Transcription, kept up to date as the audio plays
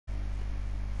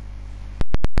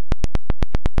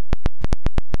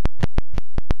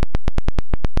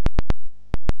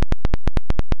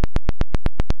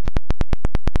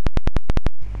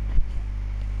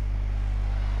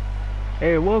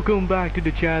Hey, welcome back to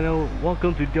the channel.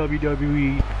 Welcome to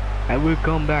WWE, and we'll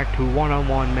come back to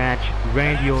one-on-one match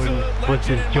Randy Orton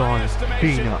versus John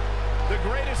Cena.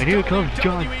 And here comes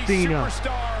John Cena,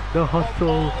 the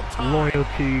hustle,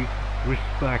 loyalty,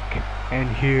 respect, and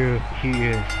here he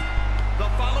is. The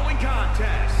following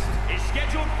contest is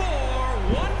scheduled for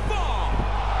one fall.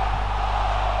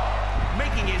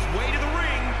 Making his way to the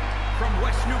ring from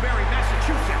West Newbury,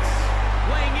 Massachusetts,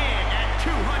 weighing in at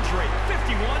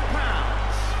 251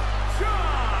 pounds,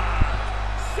 John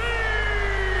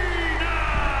Cena!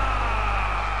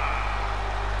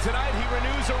 Tonight he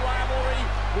renews a rivalry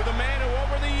with a man who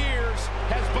over the years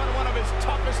has been one of his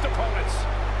toughest opponents.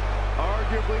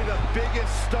 Arguably the biggest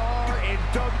star in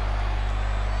WWE.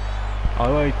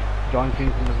 Alright, John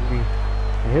Cena's in the ring.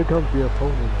 And here comes the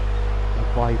opponent, the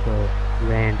Viper,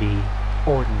 Randy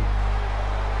Orton.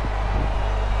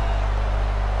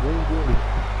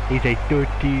 He's a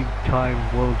 13-time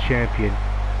world champion.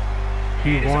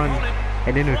 He won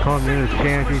an Intercontinental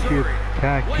Championship,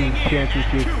 Tag Team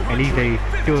Championship, and he's a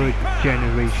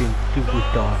third-generation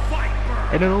superstar.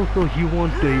 And then also he won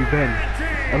the event,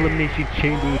 Elimination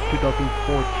Chamber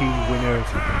 2014 winner,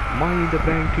 Money in the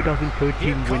Bank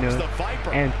 2013 winner,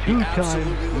 and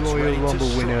two-time Royal Rumble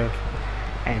winner.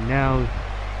 And now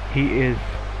he is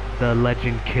the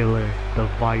Legend Killer, the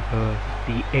Viper,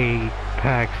 the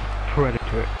Apex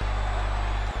Predator.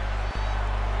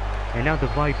 And now the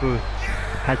Viper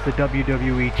has the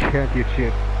WWE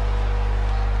Championship.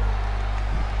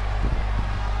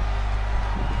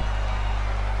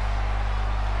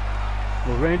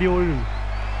 Well, Randy Orton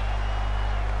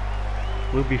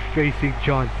will be facing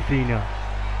John Cena,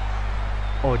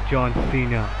 or John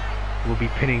Cena will be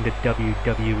pinning the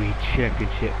WWE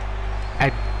Championship.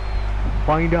 And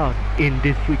find out in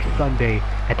this week's Sunday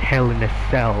at Hell in a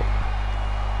Cell.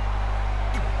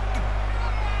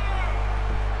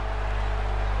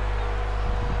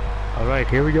 Alright,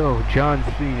 here we go. John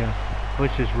Cena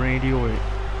versus Randy Orton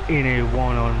in a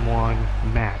one-on-one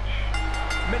match.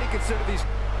 Many consider these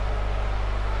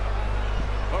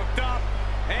hooked up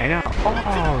And now,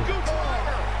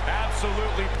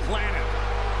 absolutely planted.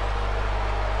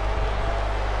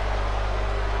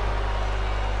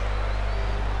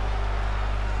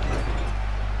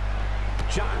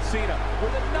 John Cena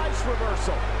with a nice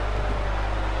reversal.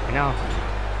 And now,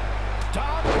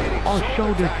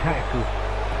 shoulder tackle.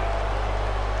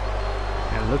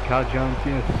 And look how John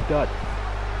Cena's stud.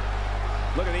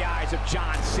 Look at the eyes of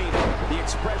John Cena. The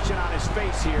expression on his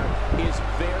face here is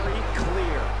very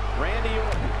clear. Randy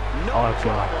Orton, no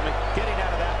problem getting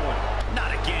out of that one.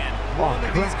 Not again. One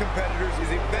of these competitors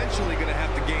is eventually going to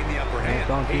have to gain the upper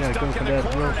hand. He's stuck in the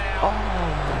corner now. Oh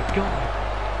my God.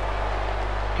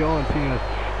 John Cena's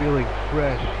feeling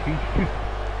fresh. He's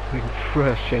feeling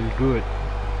fresh and good.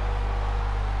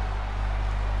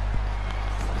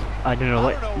 I don't know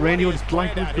what Randy Orton's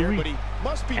flying with the ring.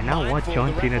 And now what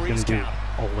John Cena's gonna do?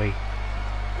 Oh wait.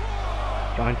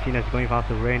 John Cena's going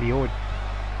after Randy Orton.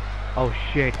 Oh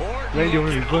shit. Randy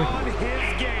Orton reversed.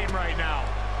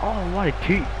 Oh, what a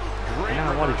cheat. And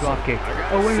now what a drop kick.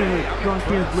 Oh wait a minute. John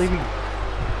Cena's leaving.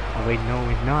 Oh wait, no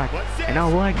he's not. And now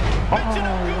what? Oh,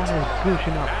 what a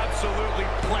pushing up.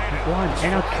 One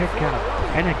and a kick out.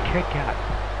 And a kick out.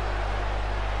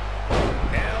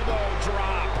 Elbow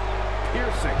drop.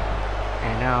 Piercing.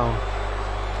 And now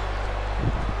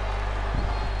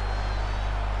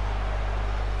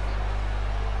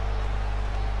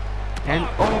and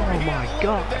oh my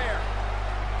God.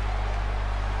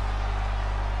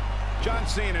 John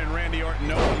Cena and Randy Orton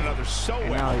know one another so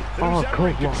well. Oh,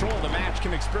 cool. Control of the match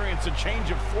can experience a change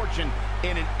of fortune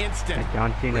in an instant. And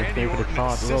John Cena's there for the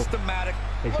top rope.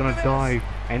 He's gonna dive.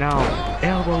 And now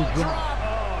elbow drop.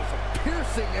 Oh, it's a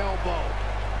piercing elbow.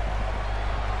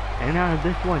 And now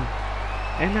this one.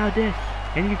 And now this.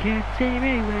 And you can't see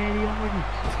me, Randy Orton.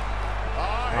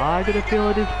 I gotta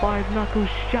feel this 5-knuckle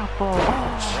shuffle.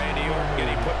 Oh. Randy Orton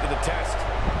getting put to the test.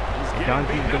 John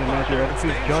Cena's gonna measure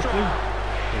everything justly.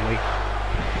 Oh, wait.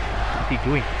 What's he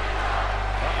doing?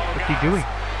 What's he doing?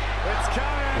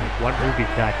 What move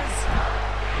is that?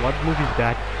 What move is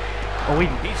that? Oh wait,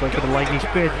 he's going for the lightning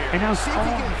fist. And now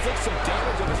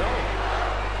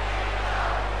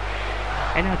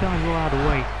And now John roll out of the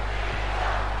way.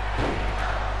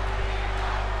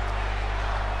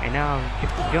 And now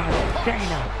John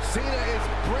Cena. Cena is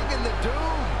bringing the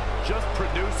doom. Just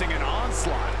producing an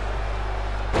onslaught.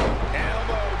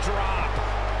 Elbow drop.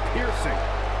 Piercing.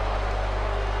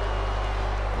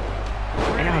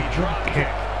 And now drop kick.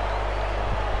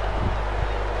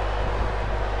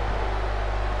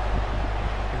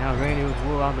 And now Randy was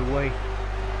roll out of the way.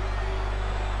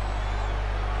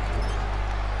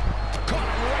 Caught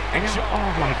him right And now, oh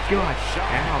my god.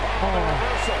 And now,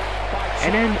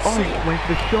 and then, went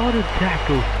for the shoulder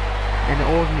tackle. And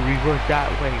Orton reversed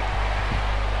that way.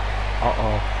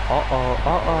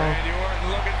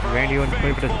 Randy Orton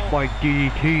going for the spike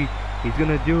DDT. He's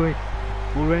gonna do it.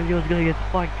 Well, Randy Orton's gonna get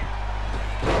spiked.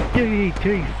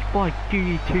 DDT, spike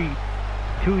DDT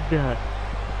to the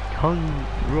tongue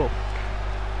rope.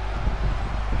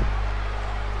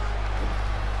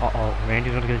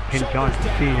 Randy's gonna get pin John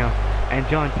Cena. And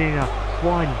John Cena,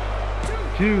 1,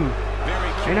 2,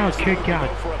 and now kick out.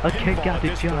 A kick out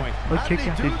to John. A kick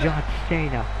out to John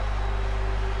Cena.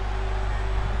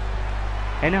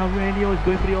 And now Randy Orton's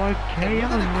going for the RKO.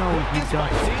 No, he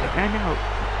doesn't. And now.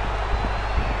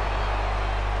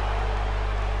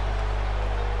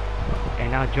 And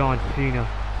now John Cena.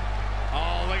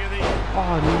 Oh, look at the.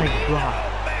 Leg drop.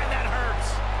 Oh, man, that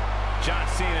hurts. John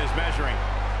Cena is measuring.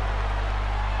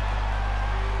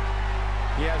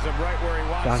 He has him right where he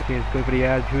wants. John Cena's going for the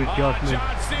attitude adjustment.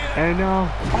 And now.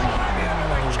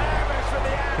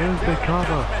 Here's the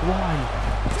cover.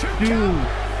 1, 2,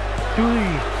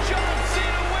 3.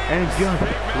 And just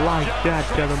like that,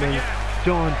 gentlemen,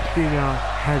 John Cena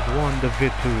has won the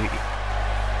victory.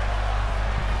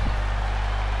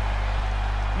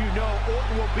 You know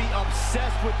Orton will be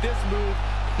obsessed with this move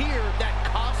here that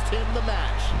cost him the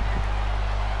match.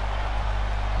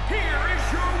 Here is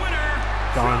your winner.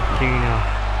 John Cena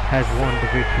has won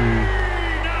the victory.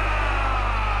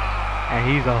 And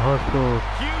he's a hustle,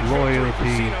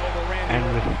 loyalty, and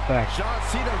respect.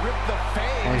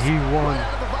 And he won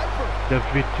the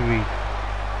victory.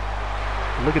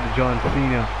 Look at the John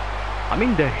Cena. I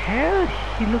mean, the hair,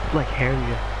 he looks like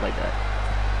hairier like that.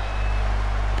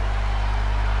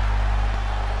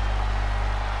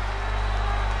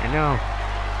 And now,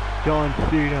 John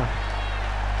Cena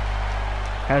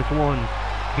has won.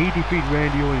 He defeated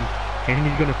Randy Orton, and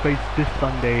he's gonna face this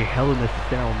Sunday Hell in a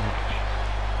Cell match.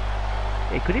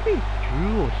 Hey, could it be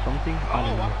Drew or something? I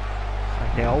don't know.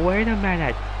 I say, oh wait a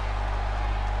minute.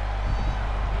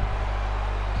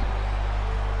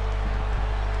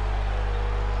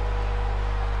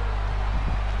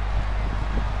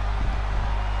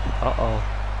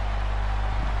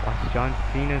 What's John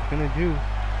Cena's gonna do?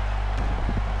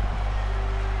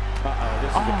 This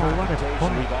is the what a confrontation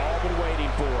point. we've all been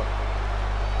waiting for.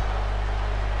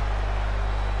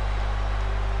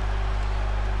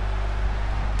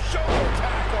 Shoulder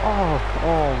tackle.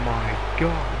 Oh my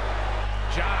god.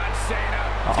 John Cena.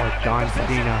 John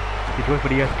Cena. He's going for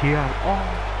the STI.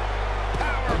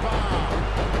 Powerbomb.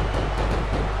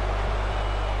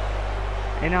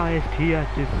 And now STI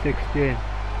just 16.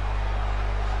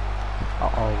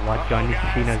 What John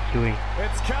Cena's doing?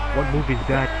 What move is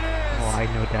that? Oh, I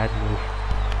know that move.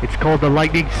 It's called the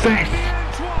Lightning Fist.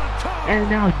 And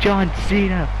now John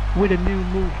Cena with a new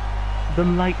move, the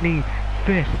Lightning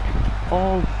Fist.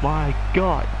 Oh my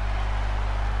god.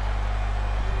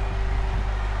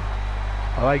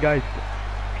 Alright guys,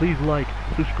 please like,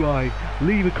 subscribe,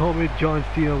 leave a comment. John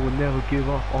Cena will never give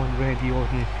up on Randy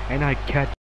Orton, and I catch